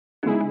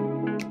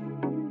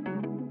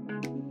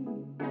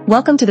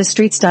Welcome to the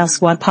Street Style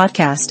Squad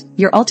podcast,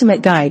 your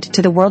ultimate guide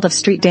to the world of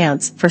street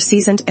dance for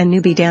seasoned and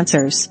newbie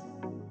dancers.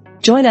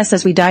 Join us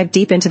as we dive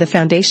deep into the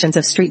foundations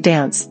of street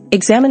dance,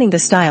 examining the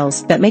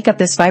styles that make up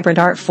this vibrant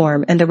art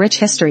form and the rich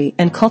history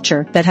and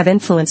culture that have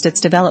influenced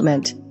its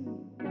development.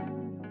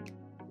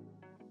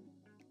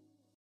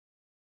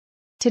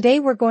 Today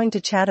we're going to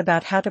chat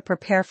about how to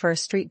prepare for a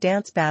street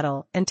dance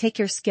battle and take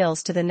your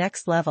skills to the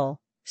next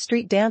level.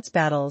 Street dance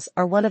battles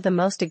are one of the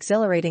most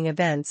exhilarating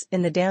events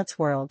in the dance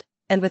world,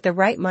 and with the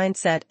right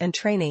mindset and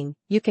training,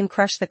 you can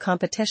crush the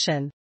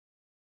competition.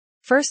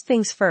 First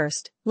things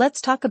first,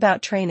 let's talk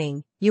about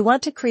training. You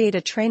want to create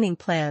a training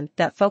plan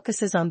that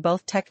focuses on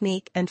both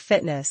technique and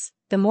fitness.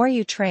 The more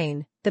you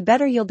train, the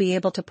better you'll be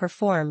able to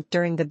perform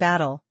during the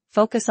battle.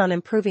 Focus on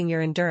improving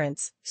your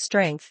endurance,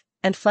 strength,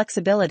 and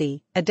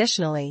flexibility.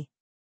 Additionally,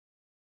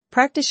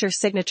 practice your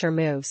signature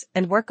moves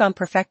and work on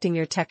perfecting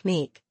your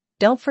technique.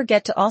 Don't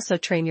forget to also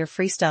train your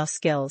freestyle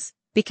skills,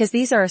 because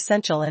these are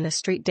essential in a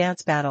street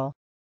dance battle.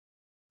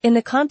 In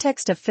the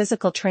context of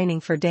physical training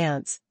for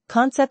dance,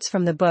 concepts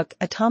from the book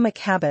Atomic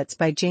Habits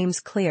by James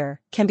Clear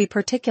can be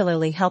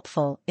particularly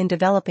helpful in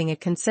developing a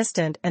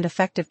consistent and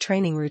effective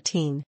training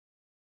routine.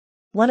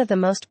 One of the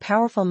most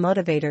powerful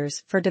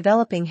motivators for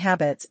developing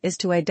habits is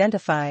to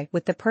identify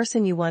with the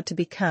person you want to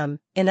become.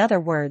 In other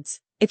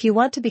words, if you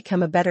want to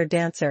become a better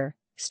dancer,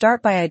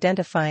 start by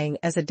identifying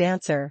as a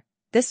dancer.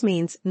 This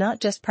means not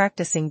just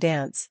practicing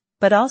dance,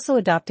 but also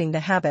adopting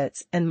the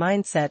habits and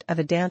mindset of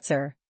a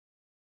dancer.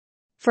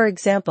 For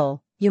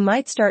example, you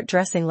might start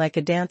dressing like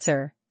a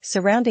dancer,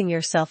 surrounding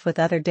yourself with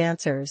other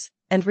dancers,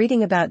 and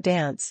reading about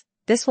dance.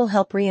 This will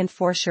help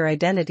reinforce your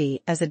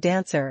identity as a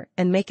dancer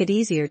and make it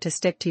easier to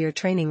stick to your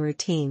training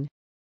routine.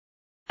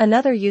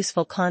 Another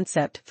useful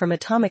concept from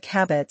Atomic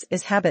Habits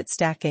is habit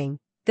stacking.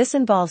 This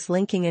involves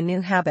linking a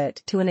new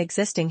habit to an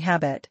existing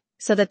habit,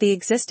 so that the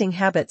existing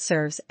habit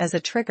serves as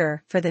a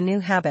trigger for the new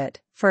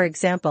habit. For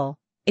example,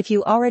 if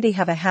you already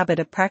have a habit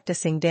of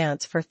practicing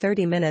dance for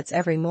 30 minutes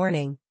every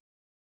morning,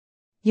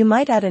 you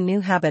might add a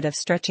new habit of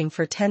stretching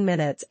for 10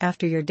 minutes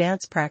after your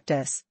dance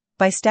practice.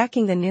 By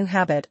stacking the new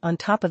habit on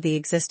top of the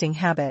existing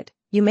habit,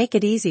 you make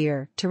it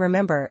easier to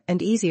remember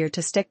and easier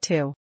to stick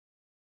to.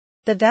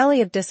 The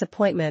valley of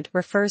disappointment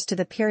refers to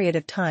the period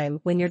of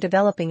time when you're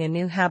developing a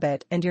new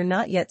habit and you're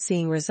not yet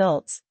seeing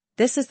results.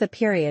 This is the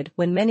period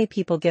when many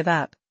people give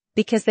up,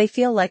 because they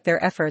feel like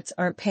their efforts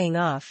aren't paying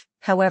off.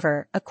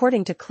 However,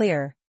 according to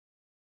Clear,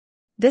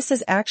 this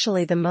is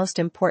actually the most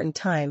important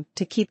time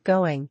to keep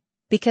going,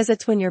 because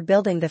it's when you're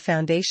building the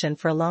foundation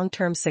for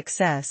long-term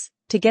success.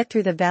 To get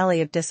through the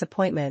valley of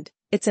disappointment,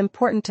 it's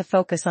important to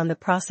focus on the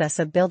process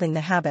of building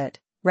the habit,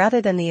 rather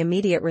than the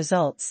immediate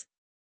results.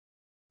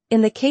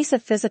 In the case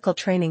of physical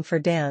training for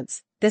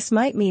dance, this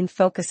might mean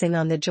focusing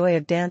on the joy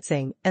of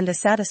dancing and the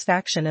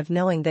satisfaction of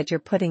knowing that you're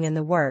putting in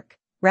the work,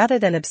 rather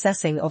than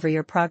obsessing over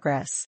your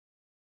progress.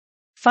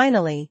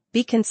 Finally,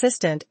 be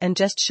consistent and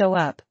just show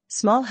up.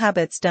 Small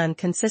habits done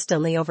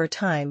consistently over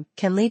time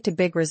can lead to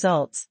big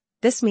results.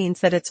 This means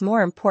that it's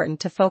more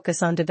important to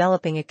focus on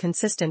developing a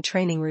consistent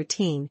training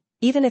routine,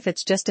 even if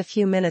it's just a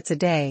few minutes a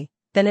day,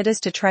 than it is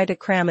to try to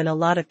cram in a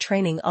lot of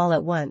training all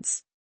at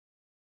once.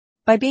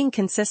 By being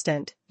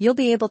consistent, you'll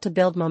be able to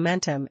build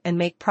momentum and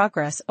make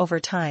progress over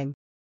time.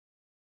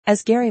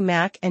 As Gary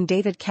Mack and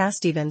David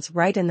Castevens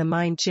write in The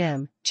Mind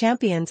Gym,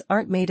 champions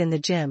aren't made in the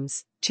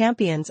gyms.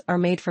 Champions are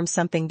made from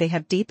something they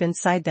have deep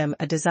inside them: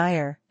 a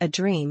desire, a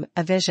dream,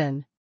 a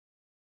vision.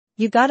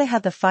 You gotta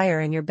have the fire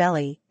in your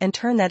belly and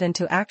turn that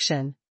into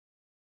action.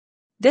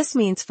 This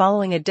means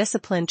following a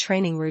disciplined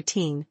training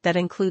routine that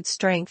includes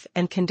strength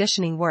and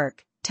conditioning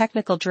work,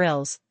 technical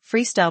drills,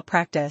 freestyle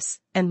practice,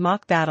 and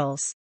mock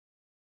battles.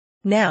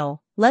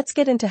 Now, let's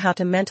get into how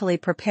to mentally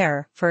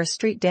prepare for a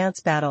street dance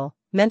battle.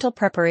 Mental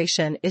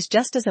preparation is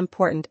just as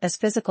important as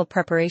physical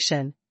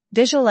preparation.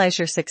 Visualize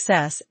your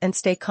success and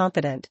stay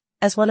confident.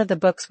 As one of the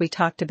books we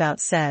talked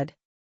about said,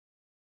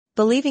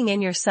 believing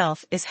in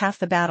yourself is half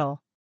the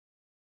battle.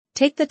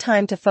 Take the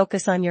time to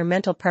focus on your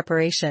mental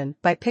preparation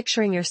by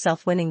picturing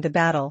yourself winning the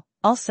battle.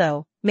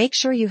 Also, make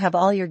sure you have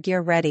all your gear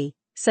ready,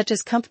 such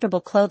as comfortable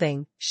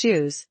clothing,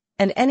 shoes,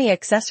 and any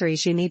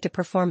accessories you need to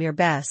perform your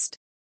best.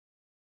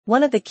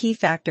 One of the key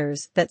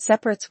factors that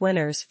separates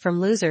winners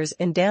from losers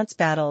in dance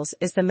battles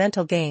is the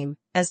mental game.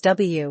 As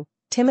W.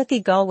 Timothy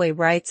Galway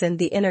writes in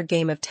The Inner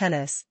Game of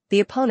Tennis, the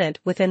opponent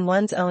within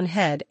one's own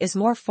head is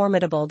more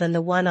formidable than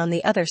the one on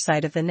the other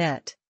side of the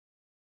net.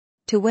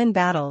 To win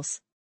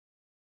battles,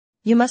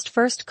 you must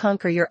first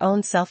conquer your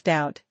own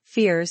self-doubt,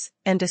 fears,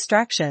 and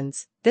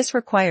distractions. This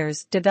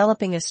requires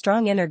developing a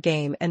strong inner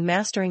game and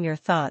mastering your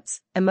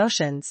thoughts,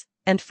 emotions,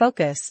 and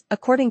focus,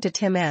 according to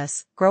Tim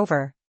S.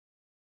 Grover,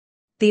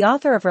 the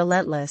author of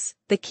Relentless.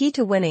 The key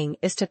to winning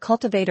is to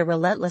cultivate a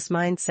relentless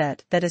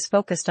mindset that is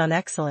focused on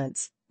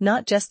excellence,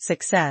 not just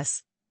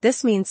success.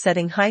 This means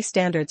setting high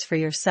standards for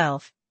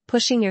yourself,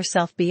 pushing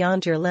yourself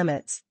beyond your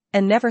limits,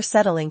 and never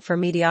settling for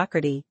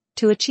mediocrity.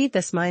 To achieve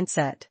this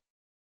mindset,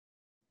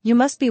 you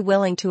must be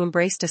willing to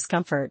embrace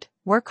discomfort,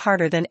 work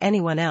harder than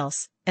anyone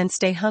else, and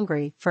stay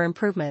hungry for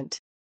improvement.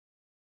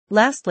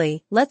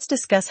 Lastly, let's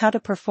discuss how to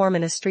perform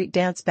in a street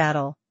dance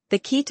battle. The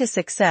key to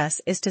success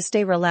is to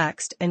stay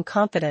relaxed and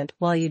confident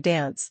while you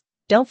dance.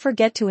 Don't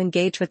forget to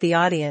engage with the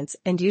audience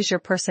and use your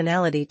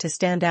personality to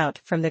stand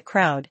out from the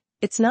crowd.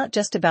 It's not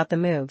just about the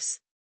moves,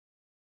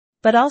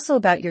 but also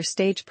about your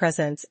stage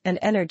presence and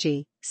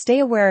energy. Stay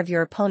aware of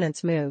your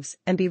opponent's moves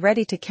and be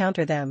ready to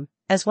counter them.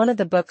 As one of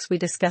the books we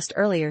discussed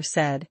earlier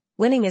said,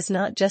 winning is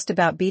not just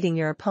about beating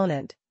your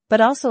opponent, but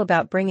also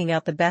about bringing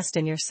out the best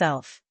in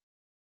yourself.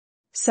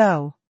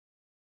 So,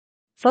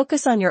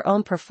 focus on your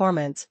own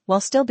performance while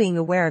still being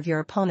aware of your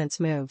opponent's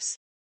moves.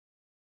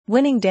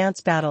 Winning dance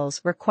battles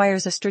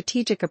requires a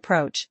strategic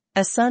approach.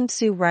 As Sun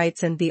Tzu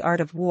writes in The Art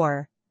of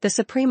War, the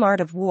supreme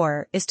art of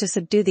war is to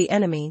subdue the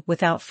enemy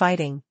without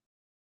fighting.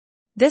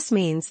 This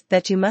means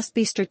that you must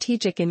be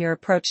strategic in your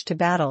approach to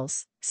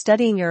battles,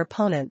 studying your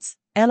opponents,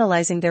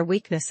 analyzing their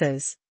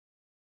weaknesses,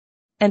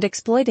 and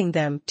exploiting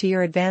them to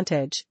your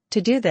advantage.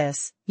 To do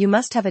this, you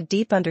must have a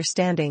deep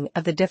understanding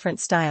of the different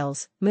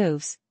styles,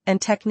 moves, and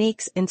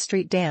techniques in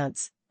street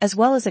dance, as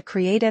well as a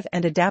creative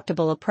and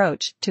adaptable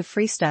approach to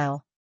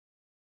freestyle.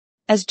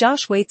 As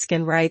Josh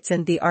Waitzkin writes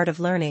in The Art of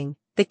Learning,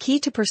 the key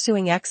to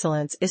pursuing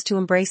excellence is to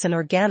embrace an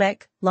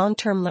organic,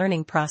 long-term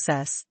learning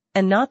process,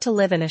 and not to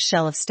live in a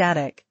shell of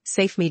static,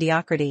 safe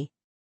mediocrity.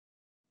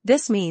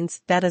 This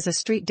means that as a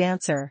street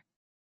dancer,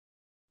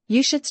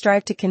 you should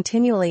strive to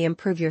continually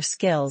improve your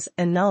skills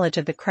and knowledge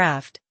of the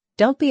craft.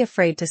 Don't be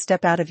afraid to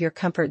step out of your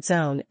comfort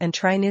zone and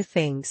try new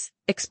things,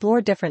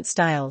 explore different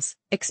styles,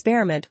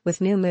 experiment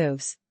with new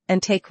moves,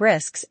 and take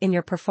risks in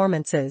your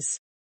performances.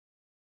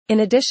 In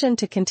addition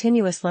to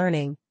continuous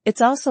learning,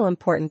 it's also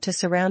important to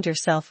surround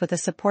yourself with a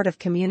supportive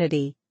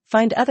community.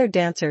 Find other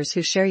dancers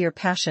who share your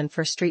passion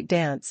for street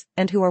dance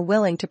and who are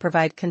willing to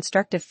provide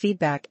constructive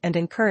feedback and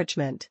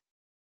encouragement.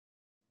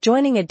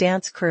 Joining a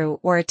dance crew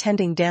or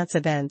attending dance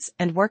events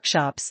and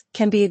workshops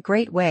can be a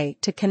great way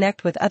to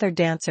connect with other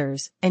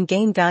dancers and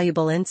gain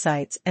valuable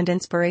insights and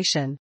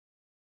inspiration.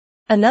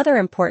 Another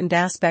important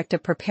aspect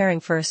of preparing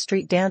for a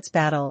street dance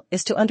battle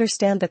is to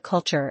understand the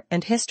culture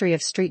and history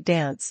of street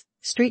dance.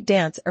 Street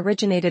dance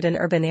originated in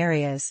urban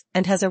areas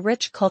and has a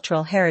rich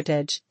cultural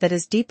heritage that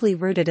is deeply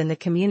rooted in the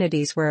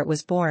communities where it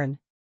was born.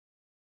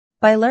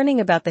 By learning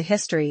about the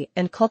history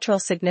and cultural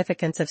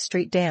significance of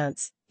street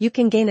dance, you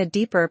can gain a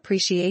deeper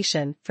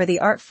appreciation for the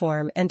art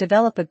form and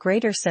develop a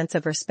greater sense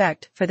of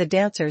respect for the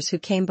dancers who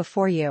came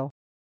before you.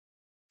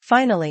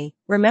 Finally,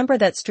 remember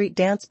that street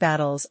dance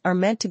battles are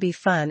meant to be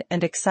fun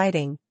and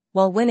exciting.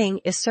 While winning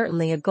is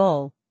certainly a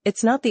goal,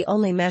 it's not the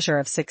only measure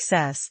of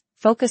success.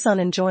 Focus on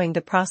enjoying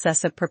the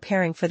process of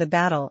preparing for the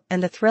battle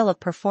and the thrill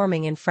of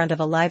performing in front of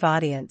a live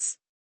audience.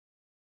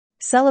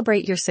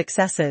 Celebrate your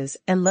successes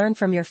and learn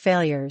from your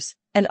failures,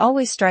 and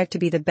always strive to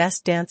be the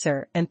best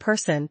dancer and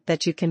person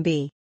that you can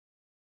be.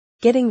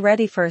 Getting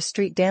ready for a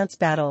street dance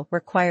battle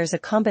requires a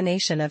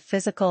combination of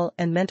physical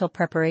and mental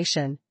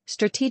preparation,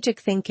 strategic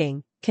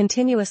thinking,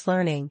 continuous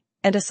learning,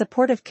 and a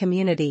supportive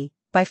community.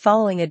 By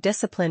following a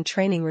disciplined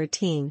training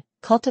routine,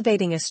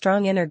 cultivating a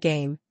strong inner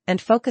game,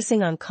 and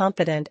focusing on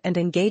confident and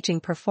engaging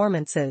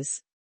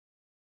performances,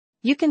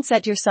 you can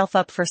set yourself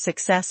up for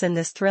success in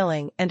this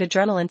thrilling and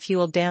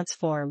adrenaline-fueled dance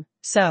form.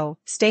 So,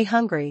 stay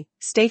hungry,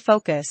 stay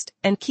focused,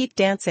 and keep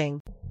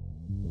dancing.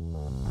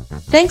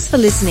 Thanks for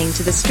listening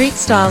to the Street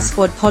Style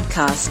Squad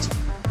podcast.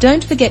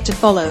 Don't forget to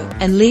follow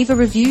and leave a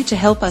review to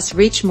help us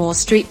reach more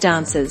street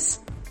dancers.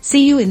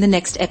 See you in the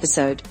next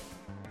episode.